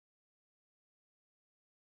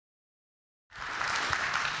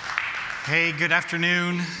Hey, good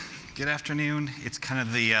afternoon. Good afternoon. It's kind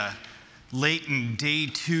of the late in day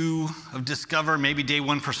 2 of Discover, maybe day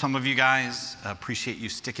 1 for some of you guys. Appreciate you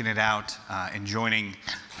sticking it out and joining.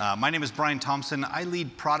 My name is Brian Thompson. I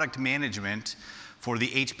lead product management for the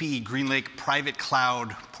HPE GreenLake private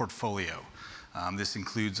cloud portfolio. This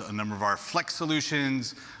includes a number of our Flex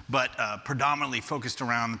solutions, but predominantly focused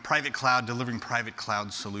around private cloud, delivering private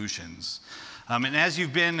cloud solutions. And as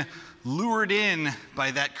you've been lured in by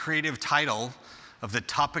that creative title of the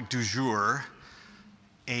topic du jour,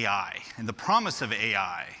 AI, and the promise of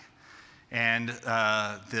AI, and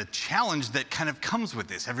the challenge that kind of comes with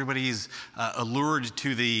this. Everybody's allured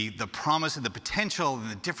to the promise and the potential and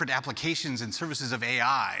the different applications and services of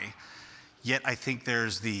AI, yet I think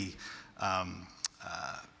there's the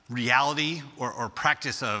reality or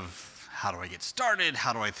practice of how do I get started,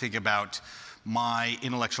 how do I think about my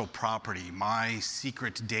intellectual property, my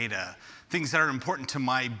secret data, things that are important to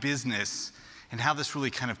my business, and how this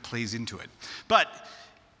really kind of plays into it. But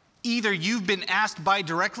either you've been asked by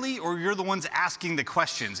directly or you're the ones asking the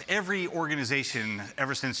questions. Every organization,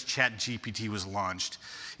 ever since ChatGPT was launched,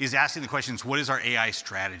 is asking the questions, what is our AI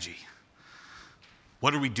strategy?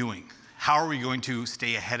 What are we doing? How are we going to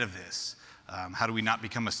stay ahead of this? How do we not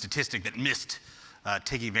become a statistic that missed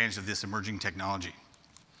taking advantage of this emerging technology?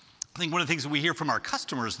 I think one of the things that we hear from our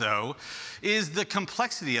customers, though, is the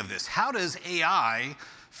complexity of this. How does AI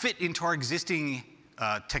fit into our existing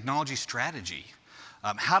technology strategy?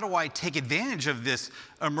 How do I take advantage of this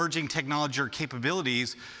emerging technology or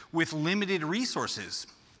capabilities with limited resources?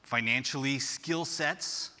 Financially, skill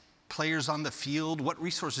sets, players on the field, what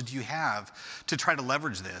resources do you have to try to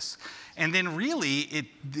leverage this? And then really,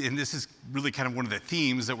 and this is really kind of one of the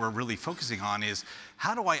themes that we're really focusing on, is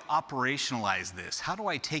how do I operationalize this? How do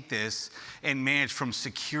I take this and manage from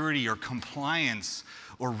security or compliance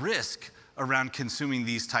or risk around consuming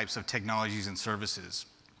these types of technologies and services?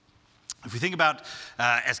 If we think about,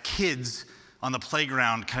 as kids on the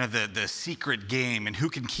playground, kind of the secret game and who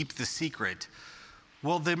can keep the secret,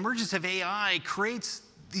 well, the emergence of AI creates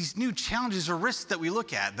these new challenges or risks that we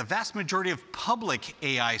look at. The vast majority of public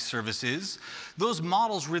AI services, those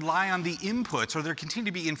models rely on the inputs, or they continue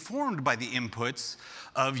to be informed by the inputs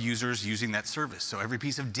of users using that service. So every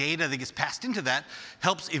piece of data that gets passed into that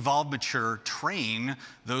helps evolve, mature, train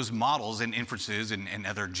those models and inferences and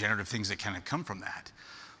other generative things that kind of come from that.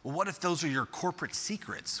 Well, what if those are your corporate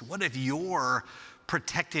secrets? What if your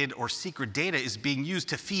protected or secret data is being used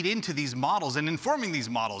to feed into these models and informing these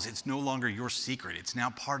models? It's no longer your secret. It's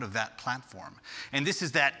now part of that platform. And this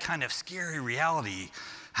is that kind of scary reality.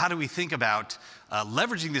 How do we think about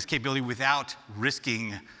leveraging this capability without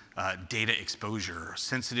risking data exposure,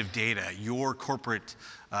 sensitive data, your corporate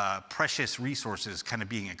precious resources kind of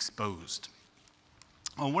being exposed?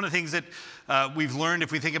 Well, one of the things that we've learned,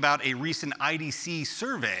 if we think about a recent IDC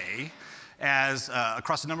survey, as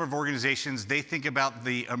across a number of organizations, they think about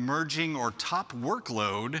the emerging or top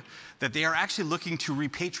workload that they are actually looking to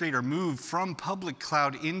repatriate or move from public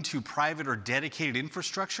cloud into private or dedicated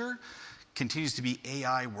infrastructure, continues to be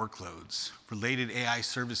AI workloads, related AI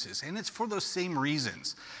services. And it's for those same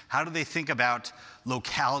reasons. How do they think about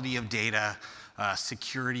locality of data,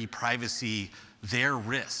 security, privacy, their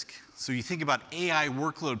risk? So you think about AI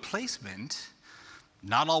workload placement.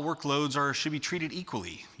 Not all workloads should be treated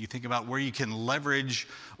equally. You think about where you can leverage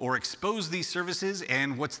or expose these services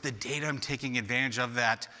and what's the data I'm taking advantage of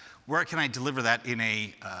that. Where can I deliver that in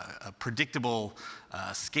a predictable,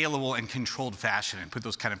 scalable, and controlled fashion and put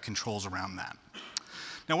those kind of controls around that?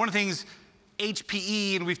 Now, one of the things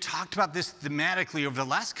HPE, and we've talked about this thematically over the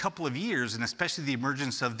last couple of years, and especially the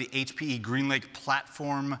emergence of the HPE GreenLake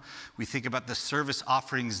platform. We think about the service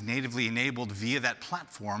offerings natively enabled via that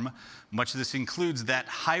platform. Much of this includes that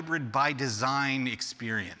hybrid by design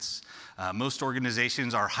experience. Most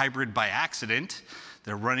organizations are hybrid by accident.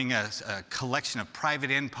 They're running a collection of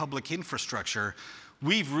private and public infrastructure.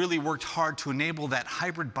 We've really worked hard to enable that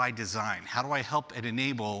hybrid by design. How do I help and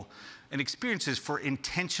enable and experiences for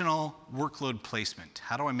intentional workload placement?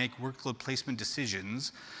 How do I make workload placement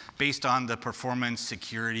decisions based on the performance,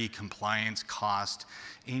 security, compliance, cost,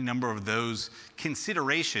 any number of those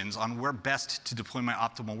considerations on where best to deploy my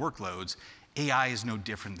optimal workloads? AI is no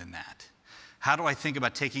different than that. How do I think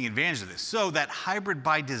about taking advantage of this? So that hybrid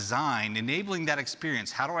by design, enabling that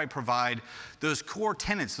experience, how do I provide those core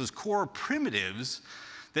tenets, those core primitives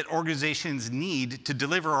that organizations need to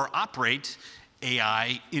deliver or operate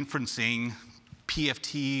AI, inferencing,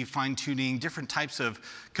 PFT, fine-tuning, different types of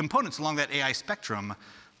components along that AI spectrum?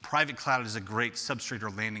 Private cloud is a great substrate or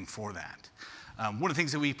landing for that. One of the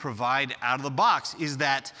things that we provide out of the box is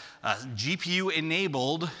that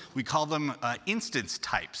GPU-enabled, we call them instance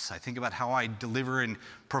types. I think about how I deliver and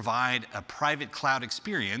provide a private cloud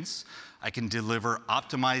experience. I can deliver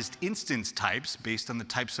optimized instance types based on the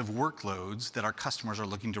types of workloads that our customers are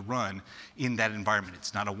looking to run in that environment.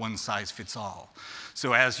 It's not a one-size-fits-all.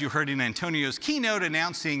 So as you heard in Antonio's keynote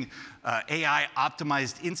announcing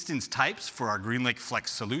AI-optimized instance types for our GreenLake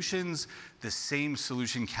Flex solutions, the same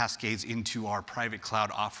solution cascades into our private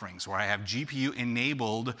cloud offerings, where I have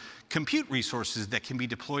GPU-enabled compute resources that can be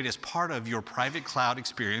deployed as part of your private cloud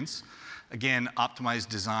experience, again, optimized,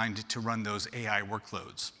 designed to run those AI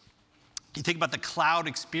workloads. You think about the cloud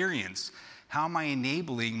experience. How am I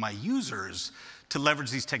enabling my users to leverage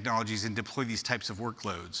these technologies and deploy these types of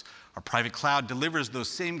workloads? Our private cloud delivers those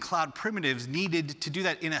same cloud primitives needed to do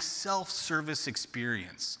that in a self-service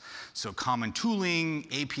experience. So common tooling,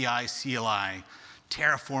 API, CLI,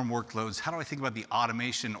 Terraform workloads. How do I think about the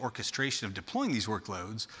automation, orchestration of deploying these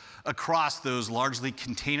workloads across those largely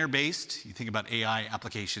container-based? You think about AI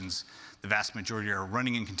applications, the vast majority are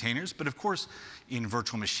running in containers, but of course, in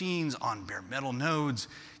virtual machines, on bare metal nodes,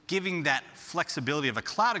 giving that flexibility of a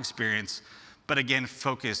cloud experience, but again,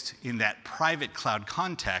 focused in that private cloud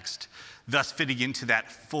context, thus fitting into that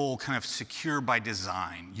full kind of secure by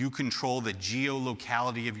design. You control the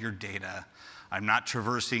geolocality of your data. I'm not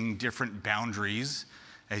traversing different boundaries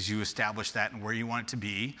as you establish that and where you want it to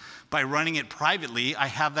be. By running it privately, I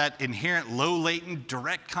have that inherent low latent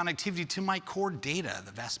direct connectivity to my core data.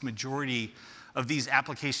 The vast majority of these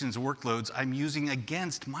applications workloads I'm using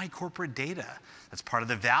against my corporate data. That's part of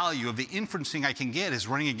the value of the inferencing I can get is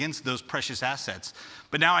running against those precious assets.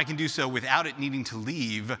 But now I can do so without it needing to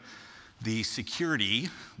leave the security,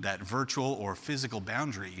 that virtual or physical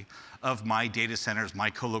boundary of my data centers,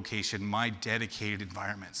 my co-location, my dedicated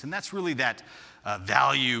environments. And that's really that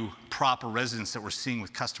value prop or resonance that we're seeing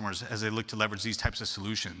with customers as they look to leverage these types of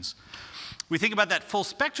solutions. We think about that full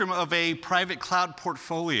spectrum of a private cloud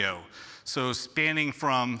portfolio. So spanning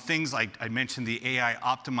from things like I mentioned, the AI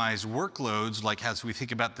optimized workloads, like as we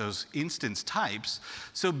think about those instance types,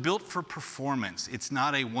 so built for performance. It's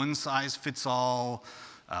not a one-size-fits-all,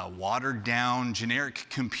 watered down generic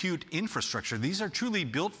compute infrastructure. These are truly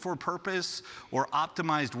built for purpose or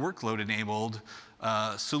optimized workload enabled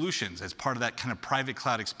solutions as part of that kind of private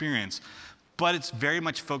cloud experience. But it's very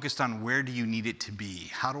much focused on where do you need it to be?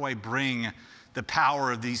 How do I bring the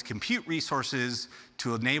power of these compute resources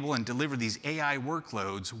to enable and deliver these AI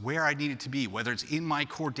workloads where I need it to be, whether it's in my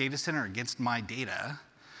core data center against my data,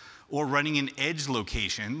 or running in edge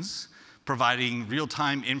locations, providing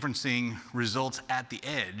real-time inferencing results at the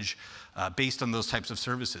edge based on those types of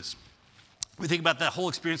services. We think about that whole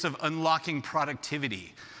experience of unlocking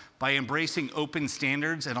productivity by embracing open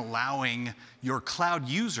standards and allowing your cloud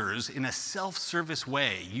users in a self-service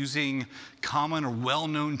way using common or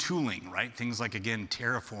well-known tooling, right? Things like, again,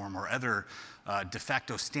 Terraform or other de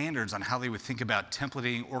facto standards on how they would think about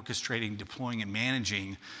templating, orchestrating, deploying, and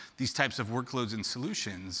managing these types of workloads and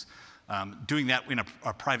solutions. Doing that in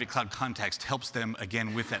a private cloud context helps them,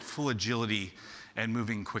 again, with that full agility and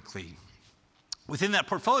moving quickly. Within that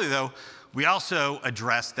portfolio, though, we also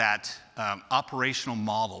address that operational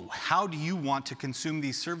model. How do you want to consume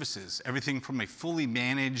these services? Everything from a fully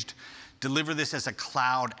managed, deliver this as a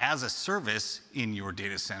cloud, as a service in your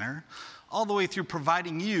data center, all the way through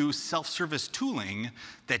providing you self-service tooling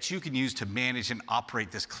that you can use to manage and operate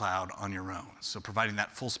this cloud on your own. So providing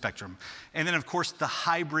that full spectrum. And then, of course, the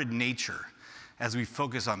hybrid nature. As we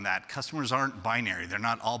focus on that, customers aren't binary. They're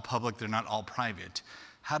not all public. They're not all private.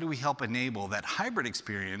 How do we help enable that hybrid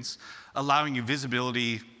experience, allowing you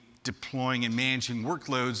visibility, deploying and managing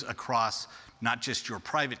workloads across not just your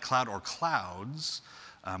private cloud or clouds,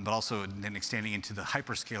 but also then extending into the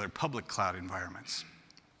hyperscaler public cloud environments?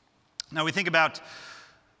 Now we think about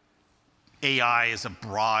AI as a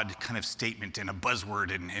broad kind of statement and a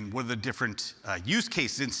buzzword, and what are the different use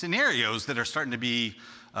cases and scenarios that are starting to be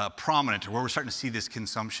prominent, or where we're starting to see this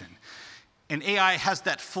consumption. And AI has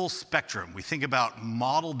that full spectrum. We think about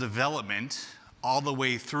model development all the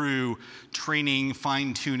way through training,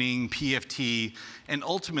 fine-tuning, PFT, and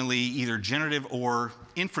ultimately either generative or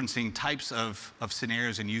inferencing types of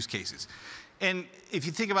scenarios and use cases. And if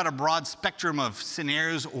you think about a broad spectrum of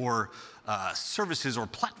scenarios or services or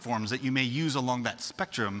platforms that you may use along that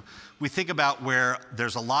spectrum, we think about where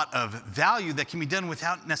there's a lot of value that can be done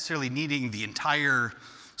without necessarily needing the entire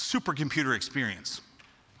supercomputer experience.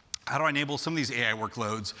 How do I enable some of these AI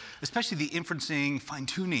workloads, especially the inferencing,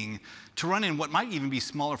 fine-tuning, to run in what might even be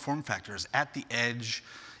smaller form factors at the edge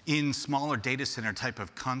in smaller data center type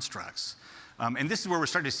of constructs? And this is where we're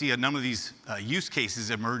starting to see a number of these use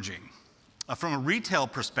cases emerging. From a retail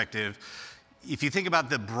perspective, if you think about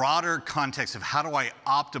the broader context of how do I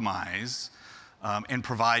optimize and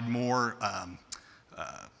provide more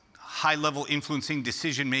high-level influencing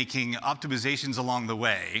decision-making optimizations along the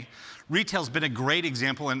way, retail's been a great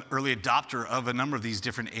example and early adopter of a number of these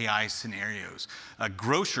different AI scenarios.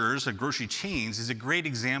 Grocers, grocery chains, is a great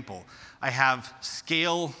example. I have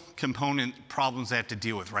scale component problems I have to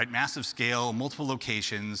deal with, right? Massive scale, multiple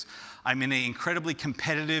locations. I'm in an incredibly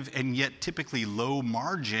competitive and yet typically low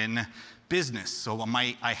margin business. So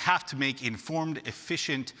I have to make informed,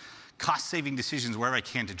 efficient, cost-saving decisions wherever I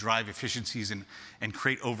can to drive efficiencies and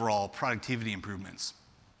create overall productivity improvements.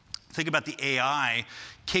 Think about the AI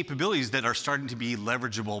capabilities that are starting to be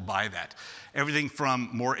leverageable by that. Everything from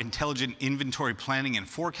more intelligent inventory planning and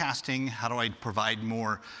forecasting, how do I provide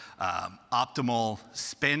more optimal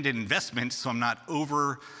spend and investment so I'm not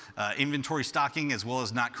over inventory stocking, as well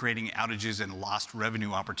as not creating outages and lost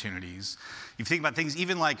revenue opportunities. You think about things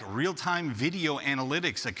even like real-time video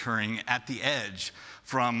analytics occurring at the edge,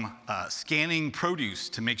 from scanning produce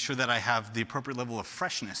to make sure that I have the appropriate level of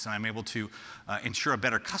freshness and I'm able to ensure a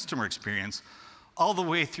better customer experience, all the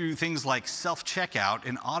way through things like self-checkout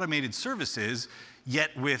and automated services,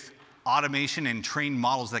 yet with automation and trained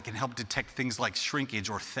models that can help detect things like shrinkage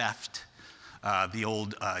or theft. The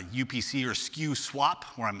old UPC or SKU swap,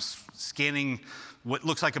 where I'm scanning what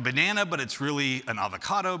looks like a banana, but it's really an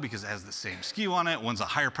avocado because it has the same SKU on it. One's a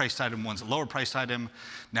higher priced item, one's a lower priced item.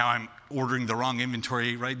 Now I'm ordering the wrong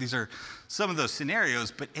inventory, right? These are some of those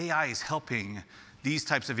scenarios, but AI is helping these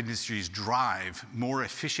types of industries drive more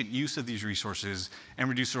efficient use of these resources and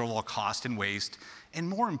reduce their overall cost and waste, and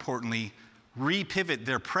more importantly, repivot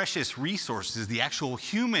their precious resources, the actual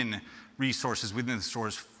human resources within the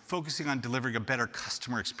stores, focusing on delivering a better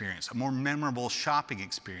customer experience, a more memorable shopping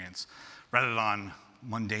experience, rather than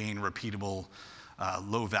mundane, repeatable,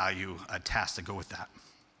 low-value tasks that go with that.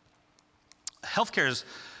 Healthcare is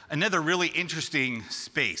another really interesting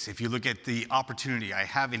space. If you look at the opportunity, I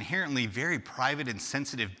have inherently very private and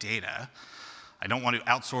sensitive data. I don't want to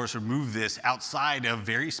outsource or move this outside of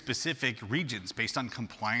very specific regions based on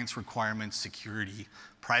compliance requirements, security,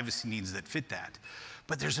 privacy needs that fit that.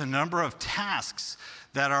 But there's a number of tasks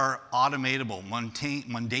that are automatable,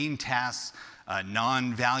 mundane tasks,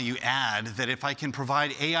 non-value add, that if I can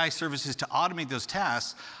provide AI services to automate those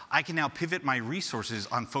tasks, I can now pivot my resources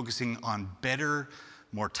on focusing on better,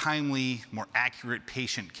 more timely, more accurate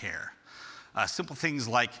patient care. Simple things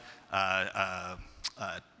like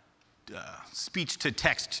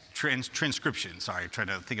speech-to-text transcription. Sorry, I'm trying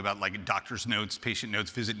to think about like doctor's notes, patient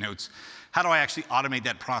notes, visit notes. How do I actually automate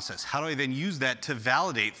that process? How do I then use that to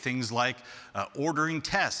validate things like ordering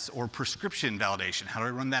tests or prescription validation? How do I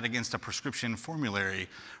run that against a prescription formulary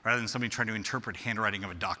rather than somebody trying to interpret handwriting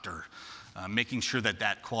of a doctor? Making sure that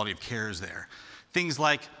that quality of care is there. Things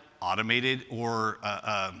like automated or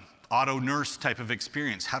auto nurse type of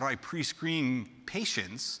experience. How do I pre-screen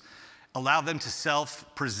patients, allow them to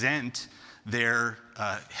self-present their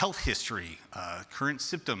health history, current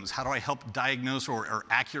symptoms? How do I help diagnose or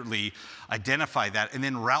accurately identify that and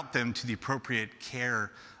then route them to the appropriate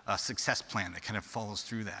care success plan that kind of follows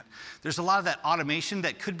through that? There's a lot of that automation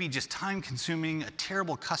that could be just time-consuming, a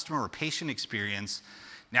terrible customer or patient experience.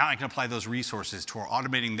 Now I can apply those resources toward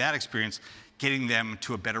automating that experience, getting them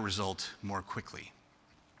to a better result more quickly.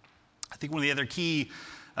 I think one of the other key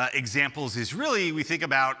examples is really, we think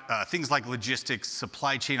about things like logistics,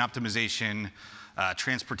 supply chain optimization,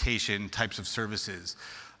 transportation types of services.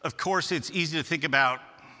 Of course, it's easy to think about,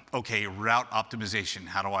 okay, route optimization.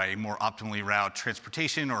 How do I more optimally route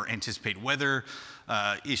transportation or anticipate weather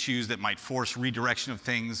issues that might force redirection of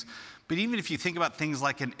things? But even if you think about things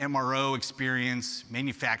like an MRO experience,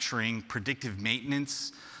 manufacturing, predictive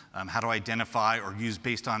maintenance, how to identify or use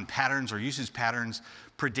based on patterns or usage patterns,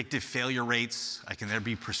 predictive failure rates. I can there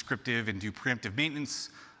be prescriptive and do preemptive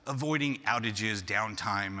maintenance, avoiding outages,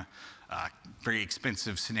 downtime, very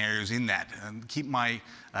expensive scenarios in that, keep my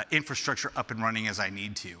infrastructure up and running as I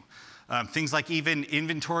need to. Things like even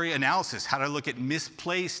inventory analysis. How do I look at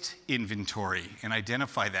misplaced inventory and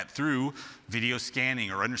identify that through video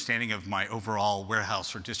scanning or understanding of my overall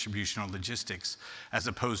warehouse or distribution or logistics, as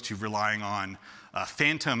opposed to relying on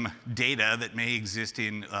phantom data that may exist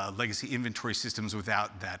in legacy inventory systems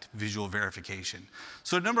without that visual verification.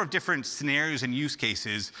 So a number of different scenarios and use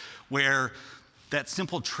cases where that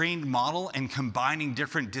simple trained model and combining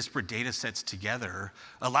different disparate data sets together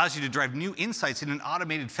allows you to drive new insights in an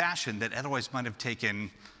automated fashion that otherwise might have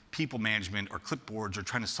taken people management or clipboards or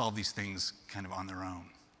trying to solve these things kind of on their own.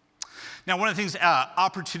 Now, one of the things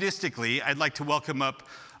opportunistically, I'd like to welcome up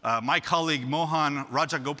my colleague Mohan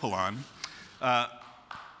Rajagopalan.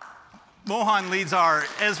 Mohan leads our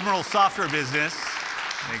Esmeralda software business.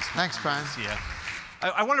 Thanks, Brian. Yeah.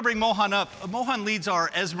 I want to bring Mohan up. Mohan leads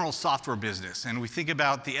our Esmeralda software business, and we think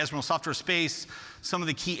about the Esmeralda software space, some of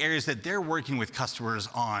the key areas that they're working with customers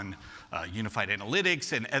on unified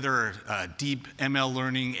analytics and other deep ML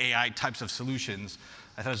learning, AI types of solutions.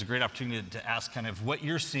 I thought it was a great opportunity to ask kind of what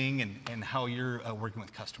you're seeing and how you're working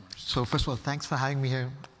with customers. So first of all, thanks for having me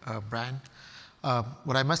here, Brian.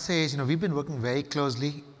 What I must say is, we've been working very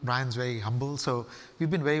closely. Brian's very humble, so we've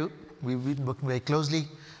been working very closely,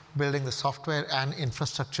 building the software and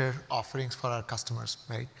infrastructure offerings for our customers,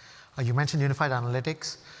 right? You mentioned unified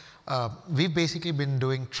analytics. We've basically been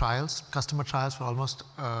doing trials, customer trials for almost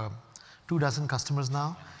 24 customers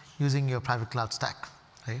now using your private cloud stack,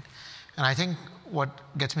 right? And I think what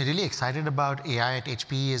gets me really excited about AI at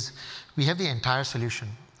HPE is we have the entire solution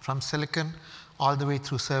from silicon all the way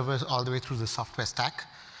through servers, all the way through the software stack.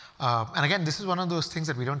 And again, this is one of those things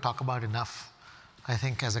that we don't talk about enough, I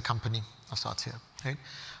think, as a company of sorts here, right?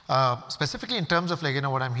 Specifically in terms of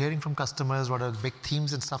what I'm hearing from customers, what are the big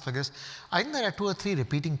themes and stuff like this, I think there are 2 or 3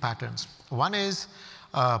 repeating patterns. One is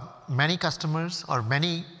many customers or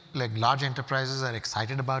many large enterprises are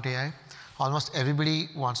excited about AI. Almost everybody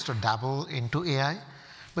wants to dabble into AI,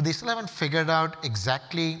 but they still haven't figured out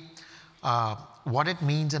exactly what it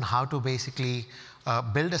means and how to basically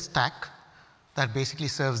build a stack that basically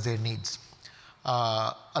serves their needs.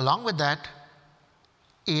 Along with that,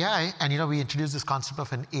 AI, and we introduced this concept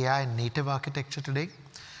of an AI native architecture today.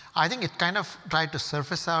 I think it kind of tried to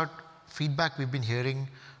surface out feedback we've been hearing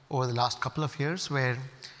over the last couple of years where,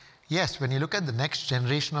 yes, when you look at the next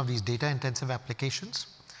generation of these data-intensive applications,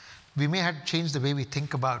 we may have to change the way we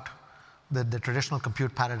think about the traditional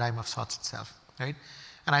compute paradigm of sorts itself, right?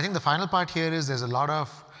 And I think the final part here is there's a lot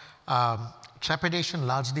of trepidation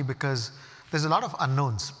largely because there's a lot of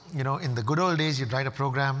unknowns. In the good old days, you'd write a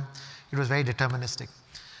program, it was very deterministic.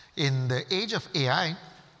 In the age of AI,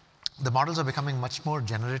 the models are becoming much more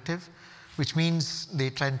generative, which means they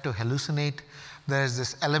tend to hallucinate. There's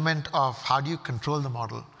this element of how do you control the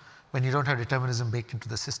model when you don't have determinism baked into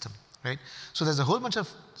the system, right? So there's a whole bunch of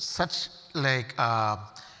such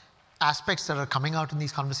aspects that are coming out in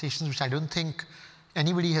these conversations, which I don't think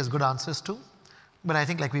anybody has good answers to. But I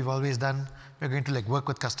think like we've always done, we're going to work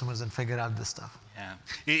with customers and figure out this stuff. Yeah,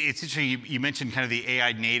 it's interesting. You mentioned kind of the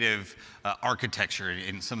AI native architecture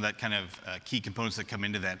and some of that kind of key components that come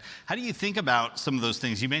into that. How do you think about some of those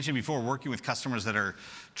things? You mentioned before working with customers that are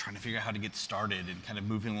trying to figure out how to get started and kind of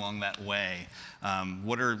moving along that way.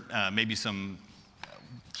 What are maybe some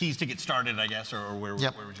keys to get started, I guess, or where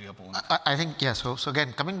would you help along? I think, yeah, so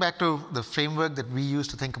again, coming back to the framework that we use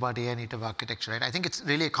to think about AI native architecture, right? I think it's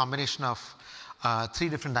really a combination of 3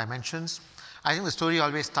 different dimensions. I think the story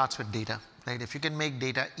always starts with data, right? If you can make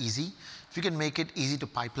data easy, if you can make it easy to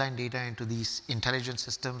pipeline data into these intelligent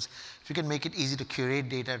systems, if you can make it easy to curate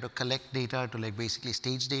data, to collect data, to basically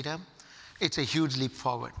stage data, it's a huge leap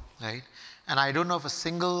forward, right? And I don't know of a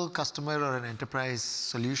single customer or an enterprise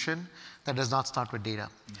solution that does not start with data.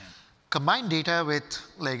 Yeah. Combine data with,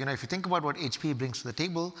 if you think about what HPE brings to the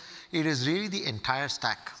table, it is really the entire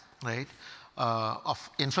stack, right? Of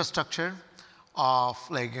infrastructure, of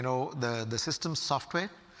the system software.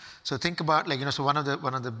 So think about so one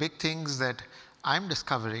of the big things that I'm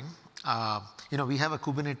discovering, we have a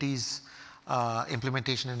Kubernetes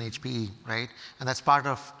implementation in HPE, right? And that's part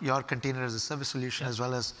of your container as a service solution as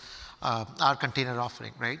well as our container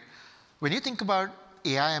offering, right? When you think about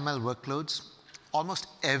AI ML workloads, almost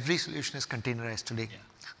every solution is containerized today,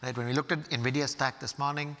 right? When we looked at NVIDIA stack this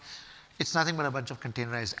morning, it's nothing but a bunch of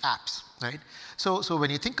containerized apps, right? So when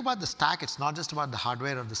you think about the stack, it's not just about the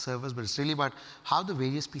hardware or the servers, but it's really about how the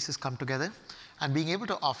various pieces come together and being able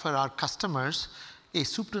to offer our customers a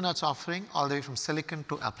soup to nuts offering all the way from silicon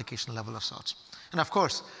to application level of sorts. And of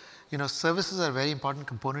course, services are a very important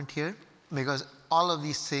component here because all of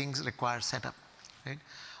these things require setup, right?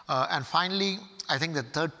 And finally, I think the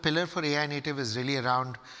third pillar for AI native is really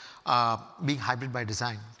around being hybrid by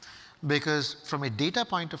design. Because from a data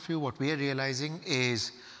point of view, what we are realizing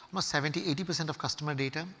is almost 70–80% of customer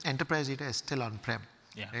data, enterprise data is still on-prem,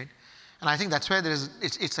 right? And I think that's where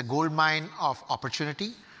it's a gold mine of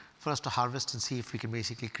opportunity for us to harvest and see if we can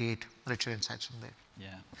basically create richer insights from there.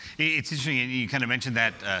 Yeah, it's interesting. You kind of mentioned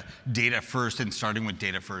that data first and starting with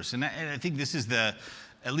data first, and I think this is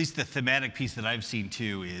at least the thematic piece that I've seen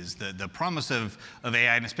too is the promise of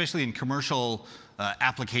AI, and especially in commercial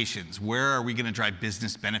applications. Where are we going to drive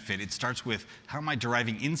business benefit? It starts with how am I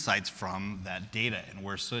deriving insights from that data? And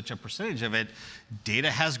we're such a percentage of it,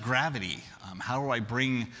 data has gravity. How do I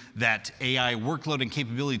bring that AI workload and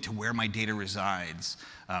capability to where my data resides?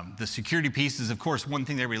 The security piece is, of course, one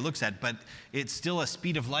thing that everybody looks at, but it's still a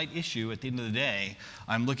speed of light issue at the end of the day.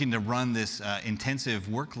 I'm looking to run this intensive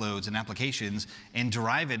workloads and applications and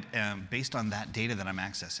derive it based on that data that I'm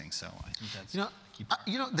accessing. So I think that's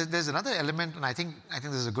there's another element, and I think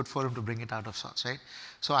this is a good forum to bring it out of sorts, right?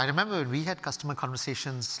 So I remember when we had customer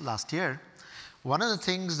conversations last year, one of the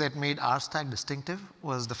things that made our stack distinctive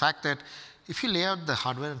was the fact that if you lay out the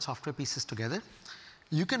hardware and software pieces together,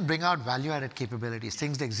 you can bring out value-added capabilities,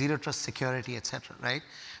 things like zero trust security, et cetera, right?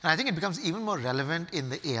 And I think it becomes even more relevant in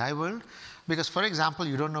the AI world because, for example,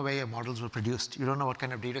 you don't know where your models were produced. You don't know what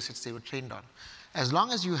kind of data sets they were trained on. As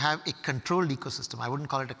long as you have a controlled ecosystem, I wouldn't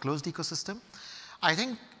call it a closed ecosystem, I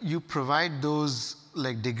think you provide those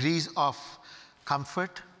degrees of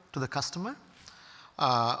comfort to the customer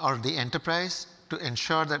or the enterprise to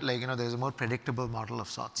ensure that there's a more predictable model of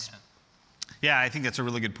sorts. Yeah. Yeah, I think that's a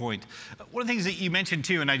really good point. One of the things that you mentioned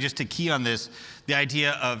too, and just to key on this, the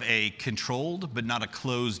idea of a controlled but not a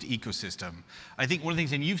closed ecosystem. I think one of the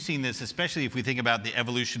things, and you've seen this, especially if we think about the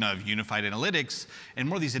evolution of unified analytics and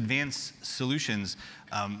more of these advanced solutions,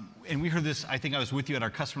 and we heard this, I think I was with you at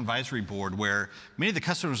our customer advisory board, where many of the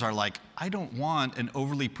customers are like, I don't want an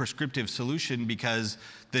overly prescriptive solution because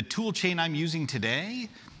the tool chain I'm using today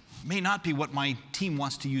may not be what my team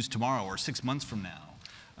wants to use tomorrow or 6 months from now.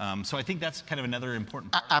 So I think that's kind of another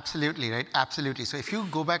important part. Absolutely, right? Absolutely. So if you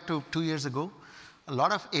go back to 2 years ago, a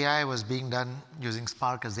lot of AI was being done using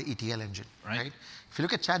Spark as the ETL engine, right? If you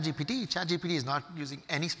look at ChatGPT is not using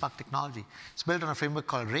any Spark technology. It's built on a framework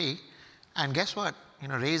called Ray. And guess what?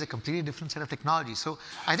 Ray is a completely different set of technology. So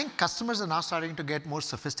I think customers are now starting to get more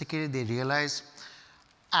sophisticated. They realize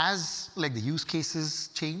as the use cases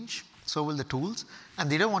change, so will the tools. And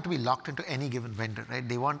they don't want to be locked into any given vendor, right?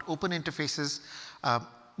 They want open interfaces.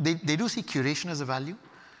 They do see curation as a value,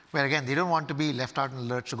 where again, they don't want to be left out in the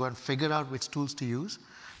lurch to go and figure out which tools to use.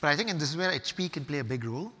 But I think, and this is where HP can play a big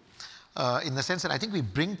role, in the sense that I think we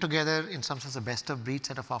bring together, in some sense, a best-of-breed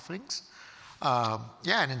set of offerings.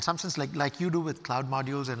 And in some sense, like you do with cloud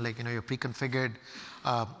modules and your pre-configured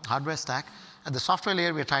hardware stack, at the software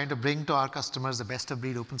layer, we're trying to bring to our customers the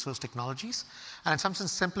best-of-breed open-source technologies, and in some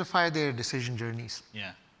sense, simplify their decision journeys.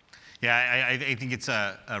 Yeah. Yeah, I think it's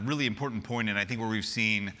a really important point, and I think where we've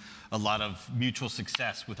seen a lot of mutual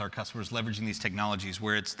success with our customers leveraging these technologies,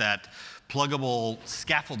 where it's that pluggable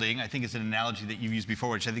scaffolding, I think is an analogy that you've used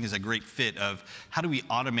before, which I think is a great fit of how do we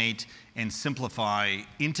automate and simplify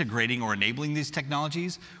integrating or enabling these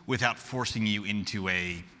technologies without forcing you into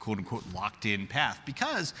a quote-unquote locked-in path,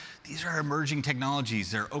 because these are emerging technologies.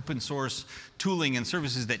 They're open source tooling and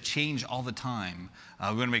services that change all the time. We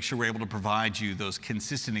want to make sure we're able to provide you those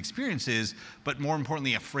consistent experiences, but more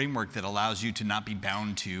importantly, a framework that allows you to not be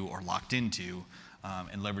bound to or locked into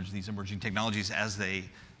and leverage these emerging technologies as they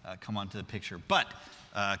come onto the picture. But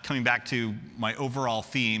coming back to my overall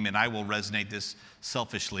theme, and I will resonate this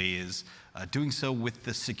selfishly, is doing so with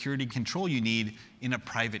the security control you need in a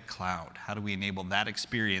private cloud. How do we enable that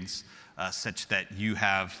experience such that you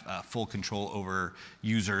have full control over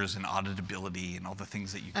users and auditability and all the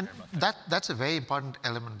things that you care about? That's a very important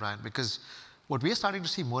element, Brian, because what we are starting to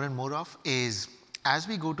see more and more of is as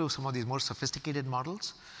we go to some of these more sophisticated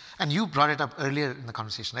models, and you brought it up earlier in the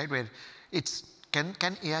conversation, right, where it's, can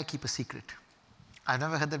AI keep a secret? I've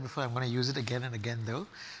never heard that before. I'm going to use it again and again, though,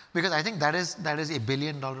 because I think that is a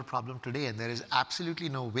billion-dollar problem today, and there is absolutely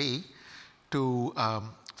no way to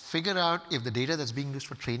figure out if the data that's being used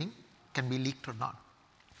for training can be leaked or not.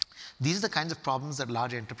 These are the kinds of problems that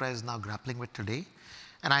large enterprises are now grappling with today,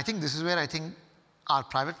 and I think this is where I think our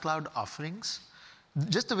private cloud offerings,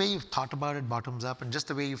 just the way you've thought about it bottoms up, and just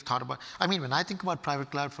the way you've thought about, I mean, when I think about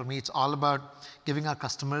private cloud, for me, it's all about giving our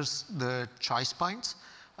customers the choice points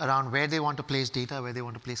around where they want to place data, where they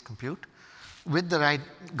want to place compute, with the right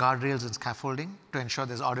guardrails and scaffolding to ensure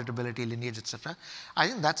there's auditability, lineage, et cetera. I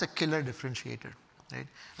think that's a killer differentiator, right?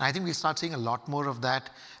 And I think we start seeing a lot more of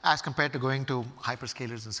that as compared to going to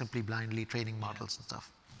hyperscalers and simply blindly training models and stuff.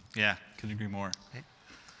 Yeah, couldn't agree more. Right?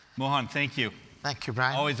 Mohan, thank you. Thank you,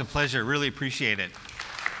 Brian. Always a pleasure. Really appreciate it.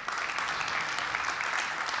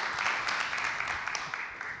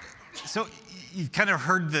 So you've kind of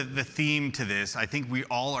heard the theme to this. I think we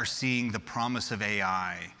all are seeing the promise of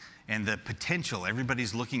AI and the potential.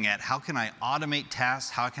 Everybody's looking at how can I automate tasks?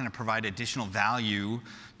 How can I provide additional value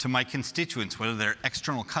to my constituents, whether they're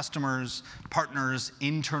external customers, partners,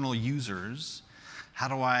 internal users? How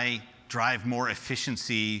do I drive more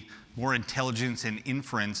efficiency more intelligence and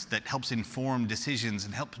inference that helps inform decisions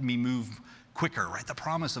and helps me move quicker, right? The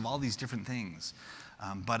promise of all these different things.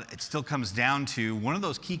 But it still comes down to one of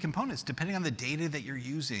those key components, depending on the data that you're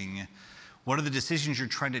using, what are the decisions you're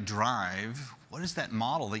trying to drive? What is that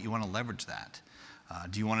model that you want to leverage that?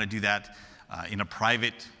 Do you want to do that in a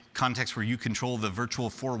private context where you control the virtual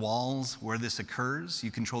four walls where this occurs? You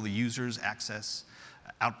control the user's access,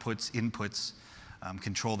 outputs, inputs,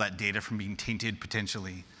 control that data from being tainted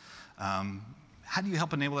potentially. How do you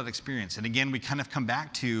help enable that experience? And again, we kind of come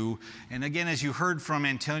back to, and again, as you heard from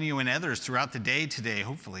Antonio and others throughout the day today,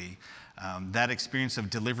 hopefully, that experience of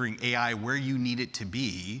delivering AI where you need it to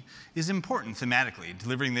be is important thematically.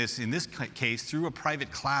 Delivering this, in this case, through a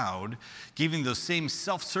private cloud, giving those same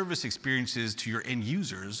self-service experiences to your end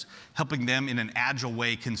users, helping them in an agile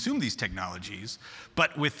way consume these technologies,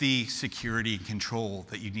 but with the security and control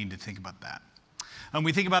that you need to think about that.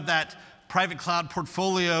 We think about that private cloud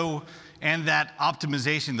portfolio and that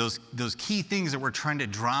optimization, those key things that we're trying to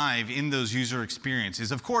drive in those user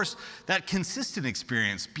experiences. Of course, that consistent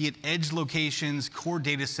experience, be it edge locations, core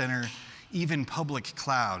data center, even public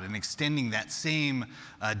cloud, and extending that same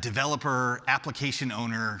developer, application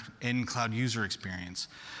owner, end cloud user experience.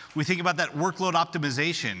 We think about that workload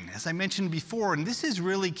optimization. As I mentioned before, and this is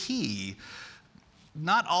really key,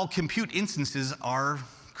 not all compute instances are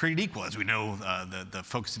created equal. As we know, the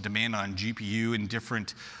focus and demand on GPU and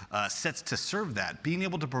different sets to serve that. Being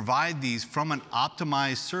able to provide these from an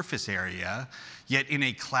optimized surface area, yet in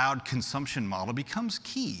a cloud consumption model becomes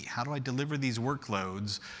key. How do I deliver these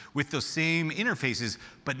workloads with those same interfaces,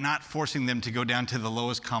 but not forcing them to go down to the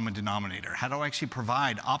lowest common denominator? How do I actually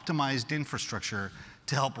provide optimized infrastructure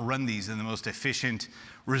to help run these in the most efficient,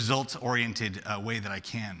 results-oriented way that I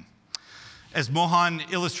can? As Mohan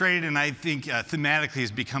illustrated, and I think thematically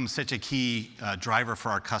has become such a key driver for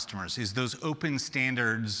our customers, is those open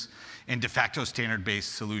standards and de facto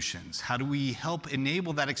standard-based solutions. How do we help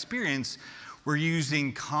enable that experience? We're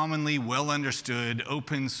using commonly well understood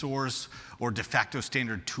open source or de facto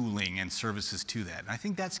standard tooling and services to that. And I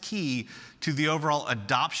think that's key to the overall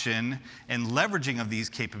adoption and leveraging of these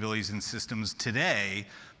capabilities and systems today,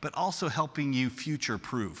 but also helping you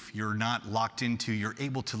future-proof. You're not locked into, you're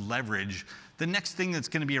able to leverage the next thing that's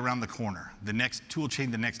going to be around the corner, the next tool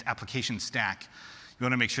chain, the next application stack. You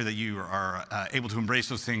want to make sure that you are able to embrace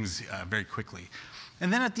those things very quickly.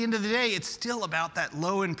 And then at the end of the day, it's still about that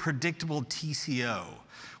low and predictable TCO.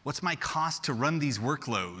 What's my cost to run these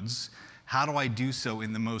workloads? How do I do so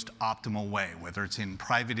in the most optimal way, whether it's in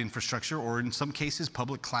private infrastructure or in some cases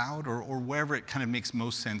public cloud or wherever it kind of makes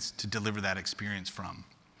most sense to deliver that experience from.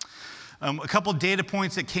 A couple data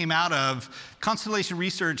points that came out of Constellation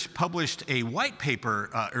Research published a white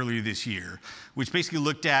paper earlier this year, which basically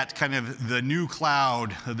looked at kind of the new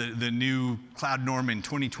cloud, the new cloud norm in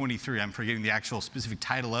 2023. I'm forgetting the actual specific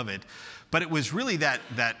title of it. But it was really that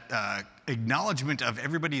acknowledgement of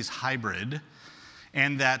everybody's hybrid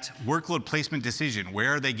and that workload placement decision.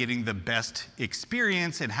 Where are they getting the best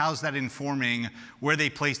experience and how's that informing where they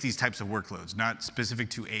place these types of workloads? Not specific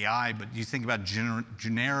to AI, but you think about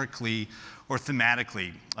generically or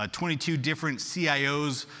thematically. 22 different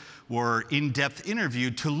CIOs were in-depth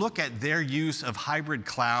interviewed to look at their use of hybrid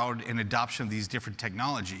cloud and adoption of these different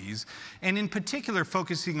technologies, and in particular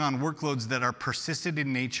focusing on workloads that are persistent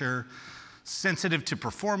in nature, sensitive to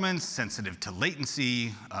performance, sensitive to latency,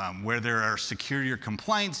 where there are security or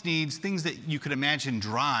compliance needs, things that you could imagine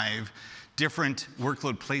drive different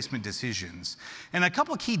workload placement decisions. And a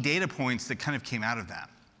couple of key data points that kind of came out of that.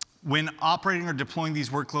 When operating or deploying these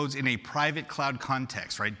workloads in a private cloud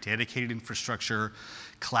context, right, dedicated infrastructure,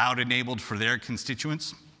 cloud enabled for their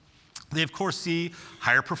constituents, they of course see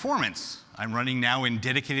higher performance. I'm running now in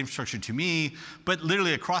dedicated infrastructure to me, but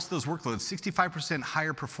literally across those workloads, 65%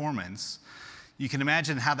 higher performance. You can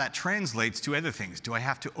imagine how that translates to other things. Do I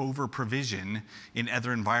have to over-provision in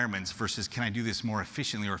other environments versus can I do this more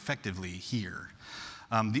efficiently or effectively here?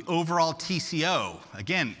 The overall TCO,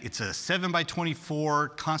 again, it's a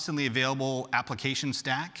 7x24 constantly available application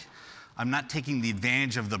stack. I'm not taking the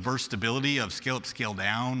advantage of the burstability of scale up, scale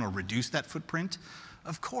down, or reduce that footprint.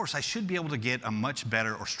 Of course, I should be able to get a much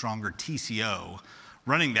better or stronger TCO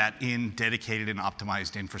running that in dedicated and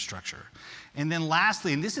optimized infrastructure. And then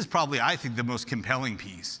lastly, and this is probably, I think, the most compelling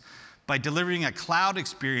piece, by delivering a cloud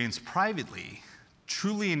experience privately,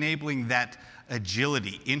 truly enabling that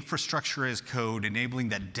agility, infrastructure as code, enabling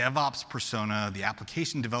that DevOps persona, the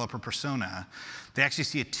application developer persona, they actually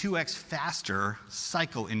see a 2x faster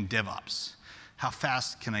cycle in DevOps. How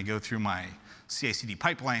fast can I go through my CI/CD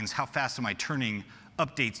pipelines? How fast am I turning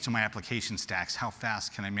updates to my application stacks? How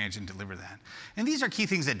fast can I manage and deliver that? And these are key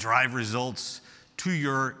things that drive results, to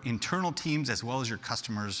your internal teams as well as your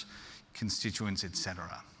customers, constituents,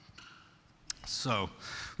 etc. So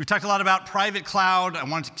we've talked a lot about private cloud. I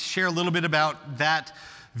wanted to share a little bit about that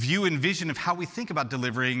view and vision of how we think about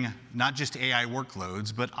delivering not just AI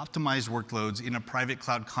workloads, but optimized workloads in a private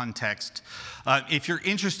cloud context. If you're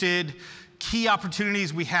interested, key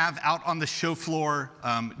opportunities we have out on the show floor,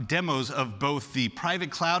 demos of both the private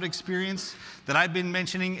cloud experience that I've been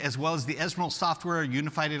mentioning, as well as the Esmeralda software,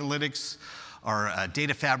 unified analytics, our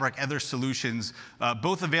data fabric, other solutions,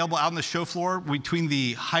 both available out on the show floor between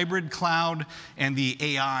the hybrid cloud and the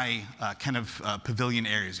AI kind of pavilion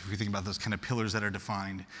areas, if we think about those kind of pillars that are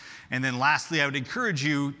defined. And then lastly, I would encourage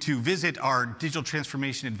you to visit our digital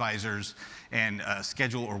transformation advisors and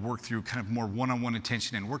schedule or work through kind of more one-on-one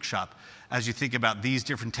attention and workshop as you think about these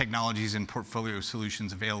different technologies and portfolio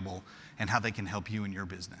solutions available and how they can help you in your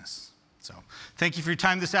business. So thank you for your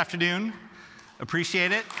time this afternoon.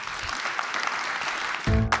 Appreciate it.